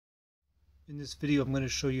In this video, I'm going to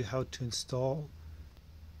show you how to install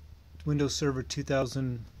Windows Server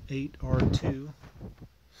 2008 R2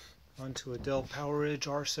 onto a Dell PowerEdge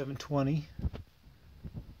R720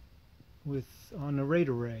 on a RAID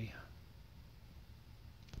array.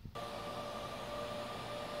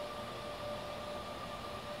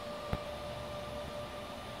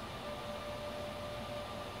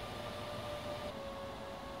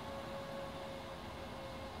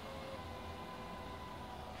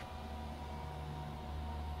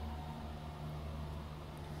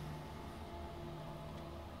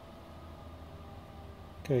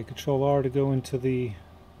 Okay, Control-R to go into the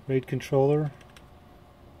RAID controller.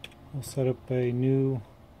 We'll set up a new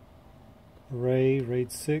array,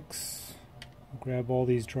 RAID 6. We'll grab all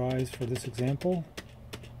these drives for this example.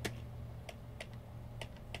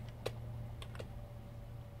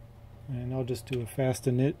 And I'll just do a fast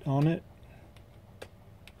init on it.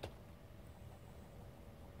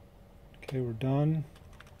 Okay, we're done.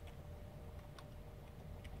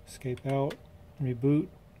 Escape out, reboot.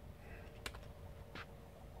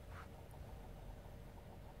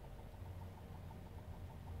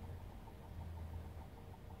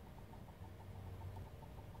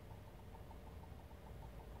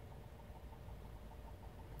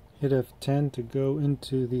 Hit F10 to go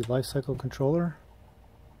into the lifecycle controller.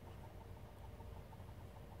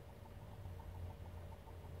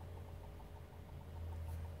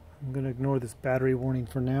 I'm going to ignore this battery warning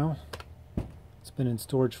for now. It's been in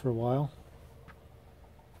storage for a while.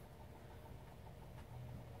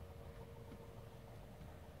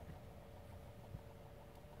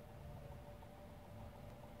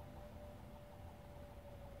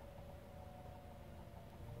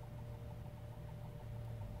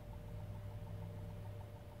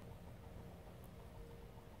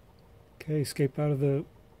 Okay, escape out of the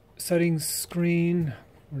settings screen.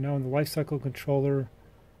 We're now in the lifecycle controller.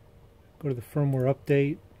 Go to the firmware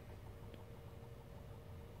update.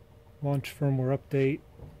 Launch firmware update.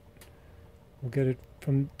 We'll get it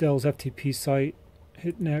from Dell's FTP site.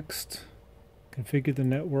 Hit next. Configure the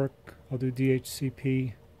network. I'll do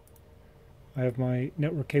DHCP. I have my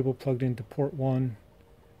network cable plugged into port 1.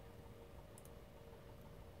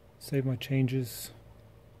 Save my changes.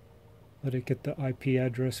 Let it get the IP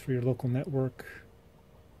address for your local network.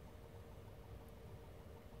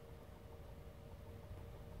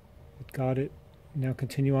 It got it. Now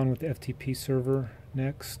continue on with the FTP server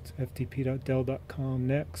next. ftp.dell.com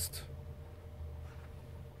next.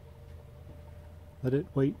 Let it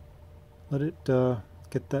wait. Let it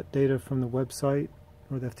get that data from the website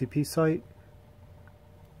or the FTP site.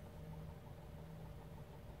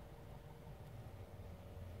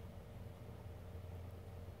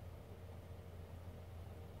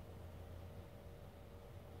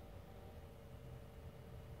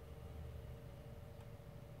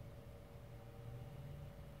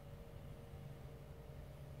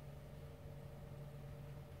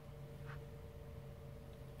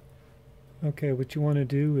 Okay, what you want to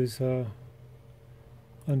do is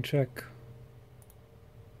uncheck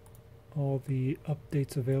all the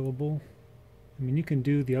updates available. I mean, you can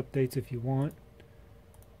do the updates if you want.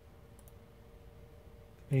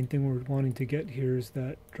 The main thing we're wanting to get here is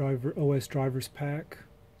that OS drivers pack.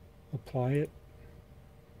 Apply it.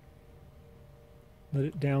 Let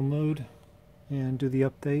it download and do the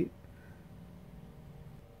update.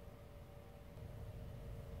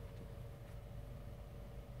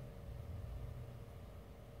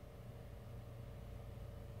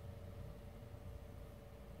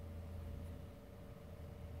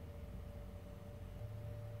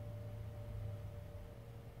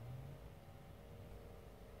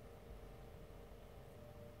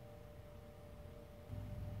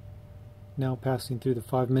 Now passing through the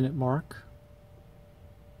 5-minute mark.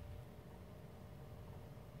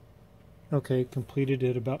 Okay, completed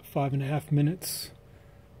at about 5.5 minutes.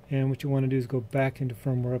 And what you want to do is go back into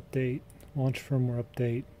firmware update, launch firmware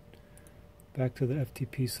update, back to the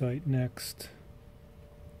FTP site next.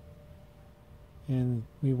 And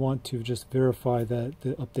we want to just verify that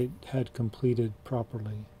the update had completed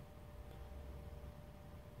properly.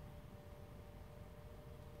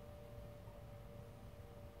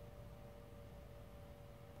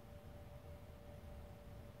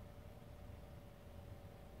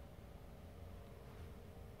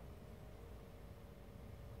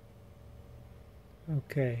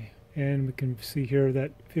 Okay, and we can see here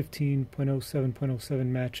that 15.07.07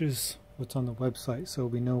 matches what's on the website, so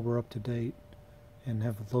we know we're up to date and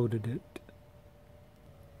have loaded it.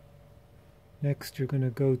 Next, you're going to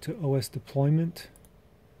go to OS deployment,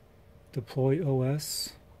 deploy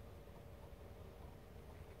OS.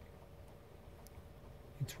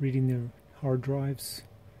 It's reading the hard drives.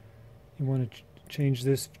 you want to change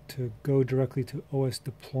this to go directly to OS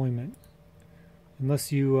deployment.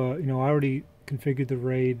 Unless you, you know, I already configured the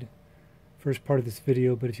RAID first part of this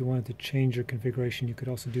video, but if you wanted to change your configuration, you could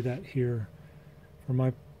also do that here.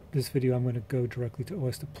 For this video, I'm going to go directly to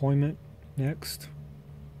OS deployment. Next.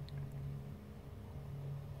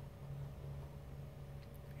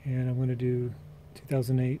 And I'm going to do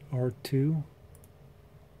 2008 R2.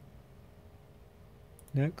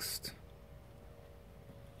 Next.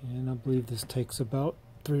 And I believe this takes about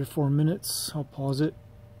 3 or 4 minutes. I'll pause it.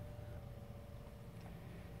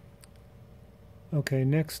 Okay,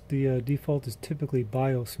 next, the default is typically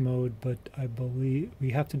BIOS mode, but I believe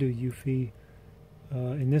we have to do EUFI.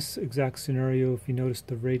 In this exact scenario, if you notice,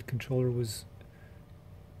 the RAID controller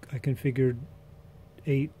I configured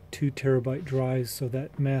 8 2-terabyte drives, so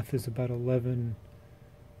that math is about 11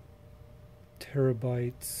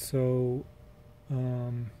 terabytes. So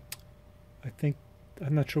I think,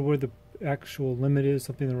 I'm not sure where the actual limit is,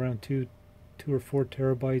 something around 2 or 4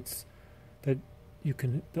 terabytes that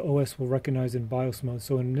the OS will recognize in BIOS mode.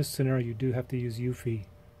 So in this scenario, you do have to use EUFI.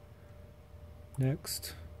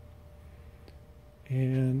 Next.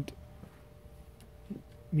 And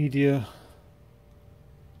media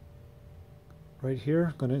right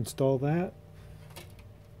here, going to install that.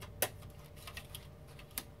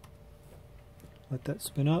 Let that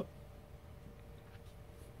spin up.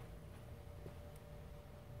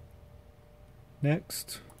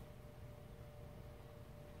 Next.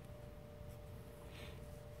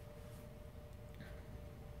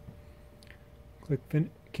 Click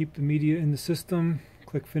keep the media in the system.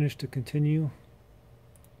 Click finish to continue.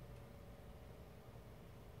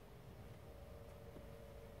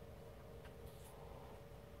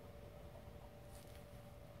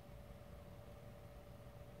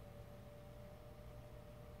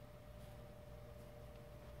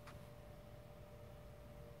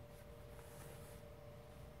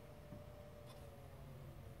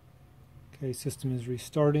 Okay, system is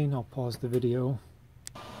restarting. I'll pause the video.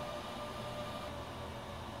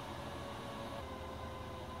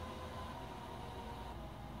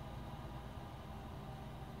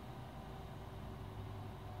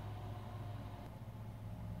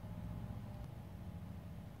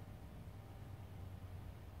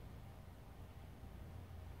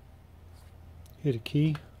 Hit a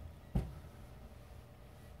key.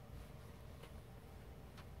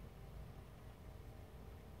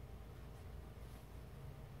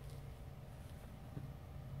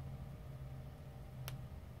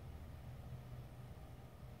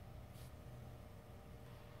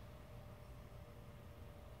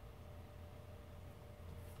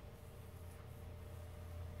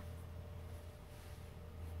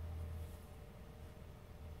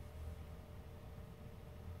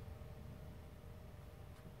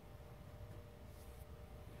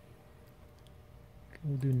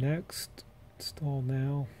 We'll do next, install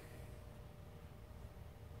now.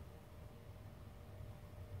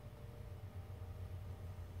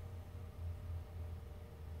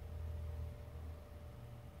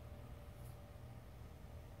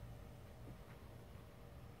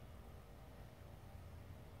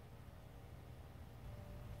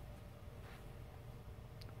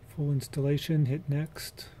 Full installation, hit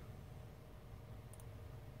next.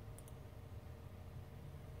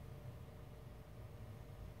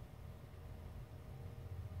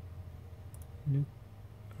 New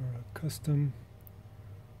or a custom.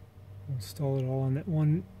 We'll install it all on that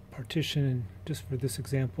one partition, and just for this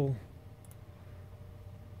example.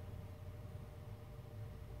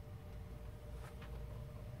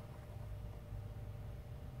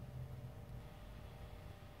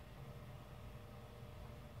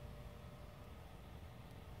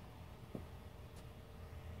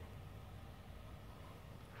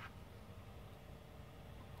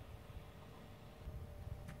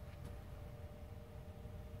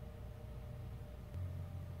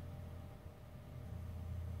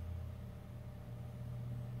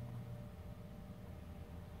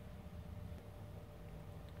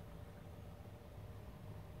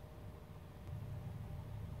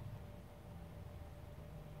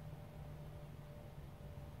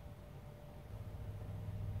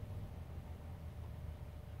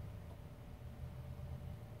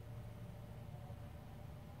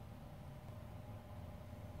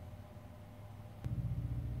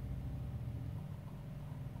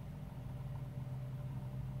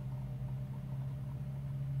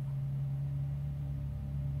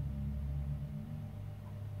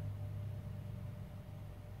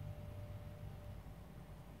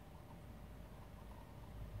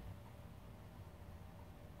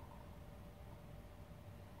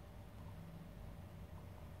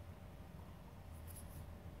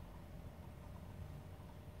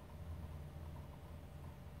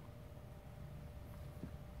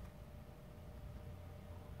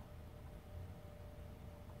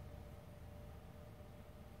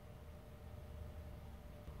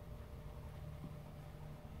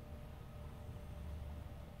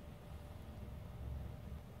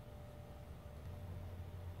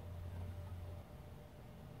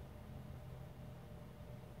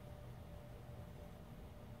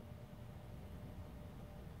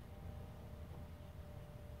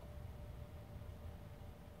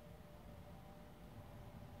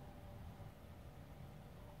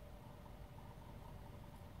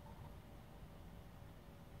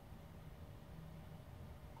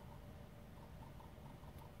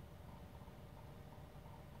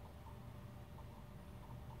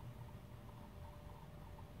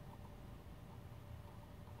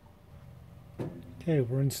 Okay,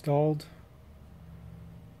 we're installed.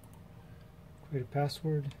 Create a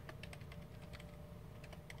password.